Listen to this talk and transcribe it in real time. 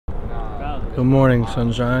Good morning,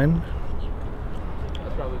 sunshine.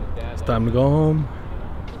 It's time to go home.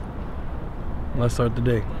 Let's start the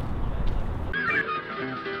day.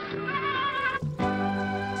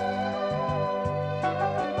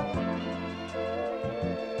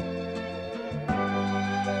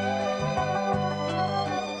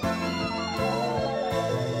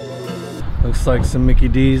 Looks like some Mickey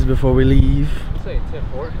D's before we leave.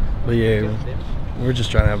 But yeah, we're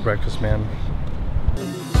just trying to have breakfast, man.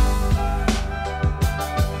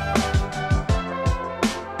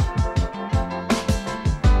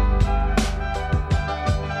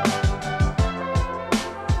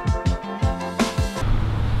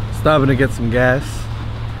 Stopping to get some gas.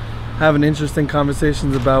 Having interesting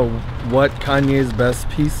conversations about what Kanye's best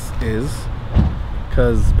piece is.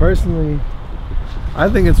 Because personally, I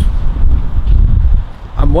think it's...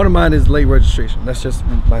 one of mine is Late Registration. That's just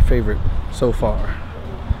my favorite so far.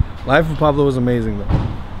 Life of Pablo was amazing though.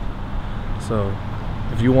 So,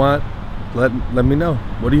 if you want, let me know.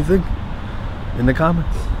 What do you think? In the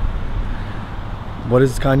comments. What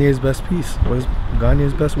is Kanye's best piece? What is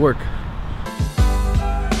Kanye's best work?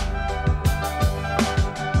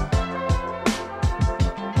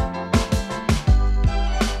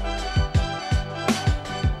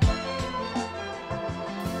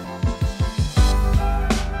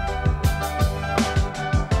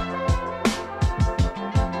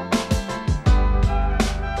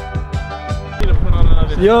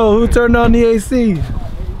 Yo, who turned on the AC?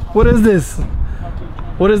 What is this?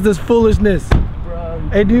 What is this foolishness? Bro.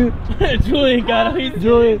 Hey, dude. Julian got it.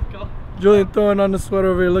 Julian throwing on the sweater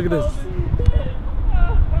over here. Look at this.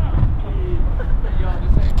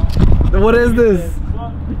 What is this?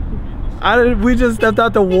 We just stepped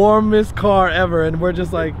out the warmest car ever, and we're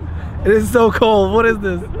just like, it is so cold. What is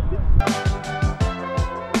this?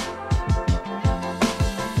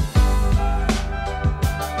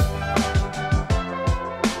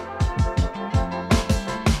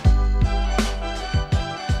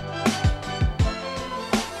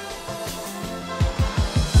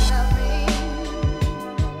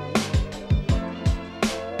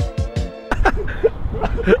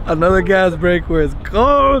 Another gas break where it's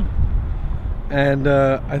cold, and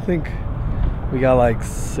I think we got like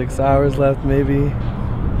 6 hours left, maybe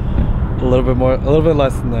a little bit more, a little bit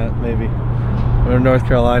less than that, maybe. We're in North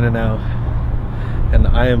Carolina now, and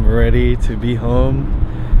I am ready to be home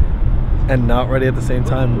and not ready at the same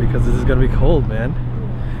time because this is gonna be cold, man.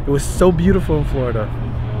 It was so beautiful in Florida.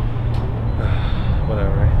 Whatever,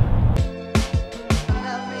 right?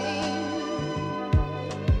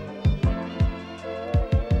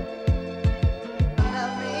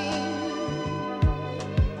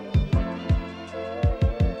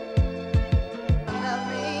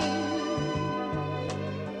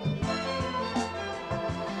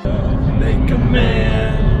 Make a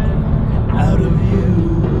man out of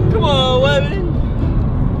you. Come on, Webby.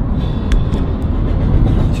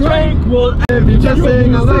 Tranquil. If you just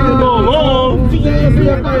sing a song, hey,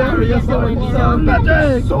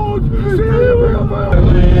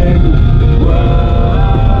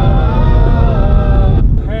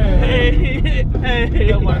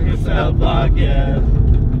 don't mark yourself again.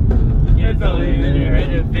 It's only when you're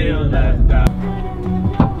ready to feel that down.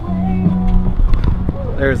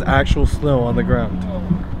 There's actual snow on the ground.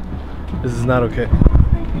 This is not okay.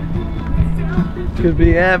 Could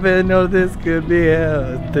be heaven, no, this could be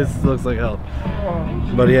hell. This looks like hell.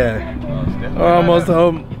 But yeah, we're almost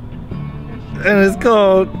home. And it's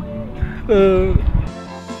cold.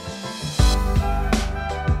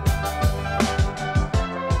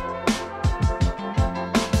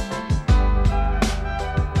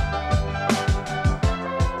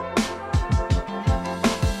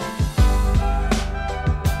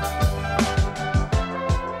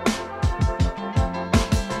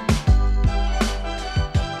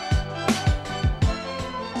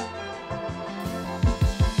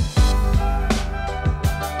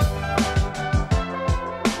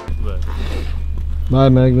 Bye,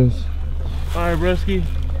 Magnus. Alright, Bresky.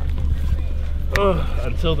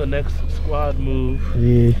 Until the next squad move.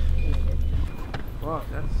 Yeah. Fuck,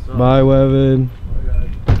 that sucks. Bye, Wevin. Oh my God.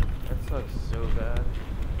 That sucks so bad.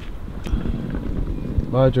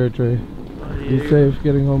 Bye, Trey. Be safe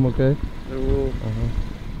getting home, okay?